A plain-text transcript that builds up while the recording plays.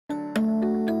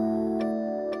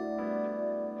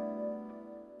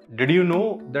Did you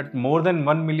know that more than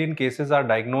 1 million cases are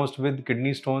diagnosed with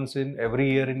kidney stones in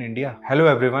every year in India? Hello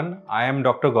everyone, I am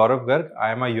Dr. Gaurav Garg.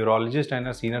 I am a urologist and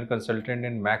a senior consultant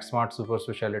in Max Smart Super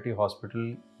Speciality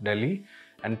Hospital, Delhi.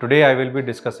 And today I will be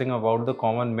discussing about the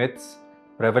common myths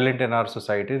prevalent in our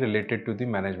society related to the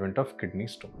management of kidney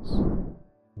stones.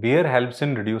 Beer helps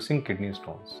in reducing kidney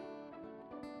stones.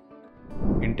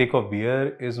 Intake of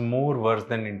beer is more worse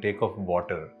than intake of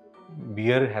water.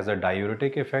 Beer has a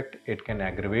diuretic effect, it can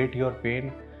aggravate your pain.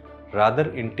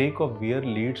 Rather, intake of beer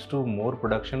leads to more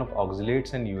production of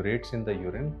oxalates and urates in the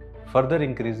urine, further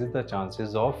increases the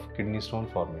chances of kidney stone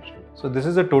formation. So this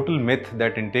is a total myth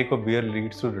that intake of beer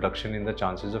leads to reduction in the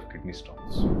chances of kidney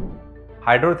stones.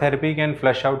 Hydrotherapy can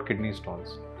flush out kidney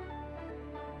stones.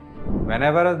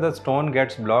 Whenever the stone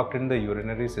gets blocked in the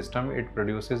urinary system, it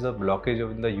produces a blockage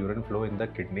of the urine flow in the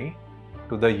kidney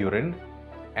to the urine.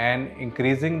 And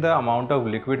increasing the amount of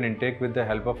liquid intake with the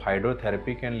help of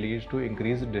hydrotherapy can lead to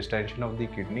increased distension of the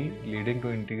kidney, leading to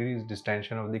increased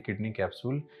distension of the kidney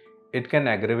capsule. It can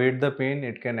aggravate the pain,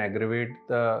 it can aggravate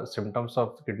the symptoms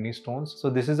of kidney stones. So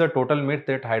this is a total myth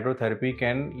that hydrotherapy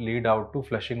can lead out to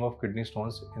flushing of kidney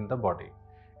stones in the body.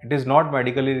 It is not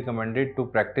medically recommended to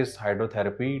practice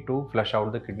hydrotherapy to flush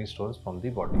out the kidney stones from the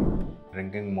body.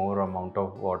 Drinking more amount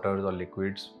of water or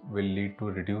liquids will lead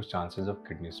to reduced chances of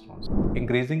kidney stones.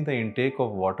 Increasing the intake of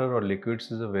water or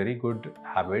liquids is a very good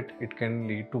habit. It can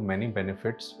lead to many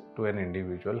benefits to an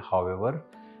individual. However,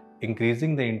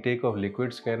 increasing the intake of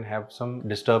liquids can have some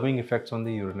disturbing effects on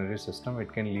the urinary system.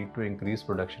 It can lead to increased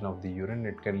production of the urine.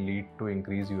 It can lead to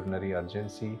increased urinary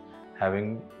urgency,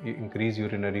 having increased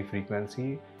urinary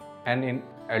frequency, and in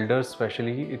elders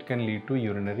especially it can lead to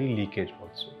urinary leakage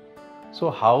also. So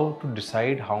how to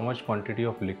decide how much quantity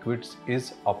of liquids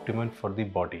is optimum for the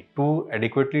body? To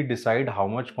adequately decide how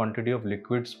much quantity of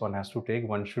liquids one has to take,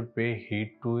 one should pay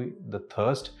heed to the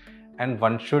thirst and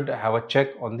one should have a check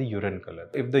on the urine color.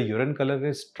 If the urine color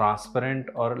is transparent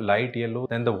or light yellow,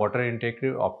 then the water intake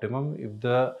is optimum. If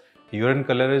the urine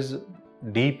color is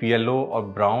deep yellow or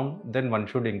brown, then one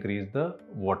should increase the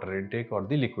water intake or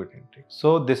the liquid intake.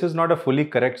 So this is not a fully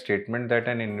correct statement that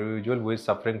an individual who is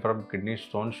suffering from kidney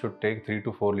stones should take 3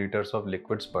 to 4 liters of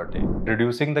liquids per day.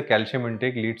 Reducing the calcium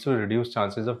intake leads to reduced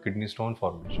chances of kidney stone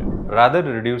formation. Rather,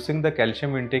 reducing the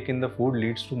calcium intake in the food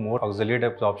leads to more oxalate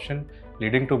absorption,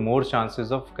 leading to more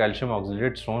chances of calcium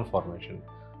oxalate stone formation.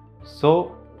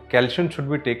 So calcium should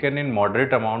be taken in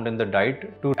moderate amount in the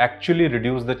diet to actually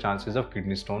reduce the chances of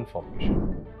kidney stone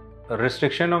formation. A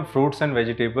restriction of fruits and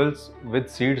vegetables with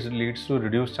seeds leads to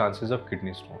reduced chances of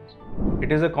kidney stones.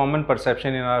 It is a common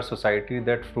perception in our society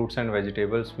that fruits and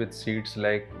vegetables with seeds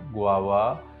like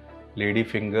guava,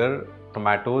 ladyfinger,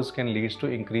 tomatoes can lead to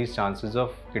increased chances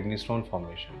of kidney stone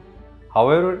formation.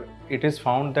 However, it is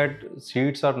found that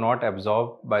seeds are not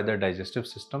absorbed by the digestive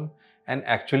system, and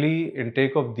actually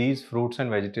intake of these fruits and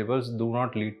vegetables do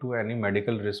not lead to any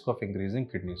medical risk of increasing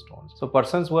kidney stones. So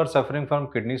persons who are suffering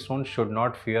from kidney stones should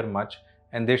not fear much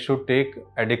and they should take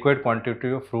adequate quantity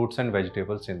of fruits and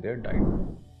vegetables in their diet.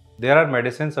 There are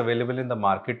medicines available in the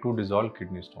market to dissolve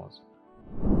kidney stones.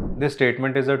 This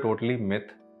statement is a totally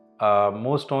myth.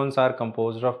 Most stones are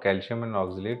composed of calcium and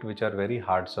oxalate, which are very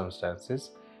hard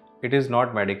substances. It is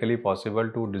not medically possible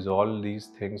to dissolve these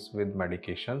things with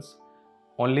medications.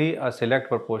 Only a select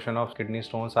proportion of kidney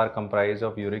stones are comprised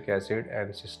of uric acid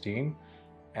and cysteine,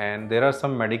 and there are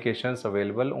some medications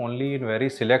available. Only in very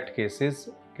select cases,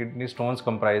 kidney stones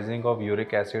comprising of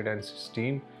uric acid and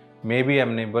cysteine may be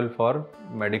amenable for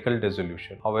medical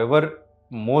dissolution. However,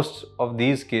 most of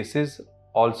these cases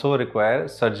also require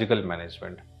surgical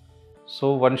management.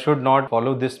 So one should not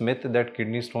follow this myth that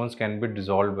kidney stones can be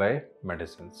dissolved by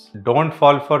medicines. Don't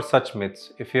fall for such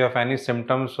myths. If you have any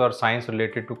symptoms or signs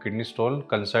related to kidney stone,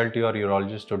 consult your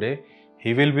urologist today.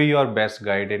 He will be your best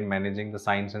guide in managing the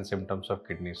signs and symptoms of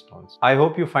kidney stones. I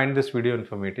hope you find this video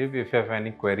informative. If you have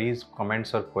any queries,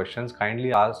 comments or questions,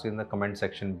 kindly ask in the comment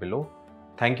section below.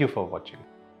 Thank you for watching.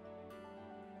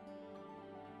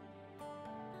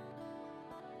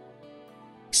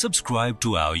 Subscribe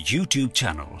to our YouTube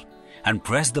channel and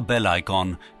press the bell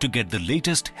icon to get the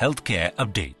latest healthcare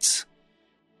updates.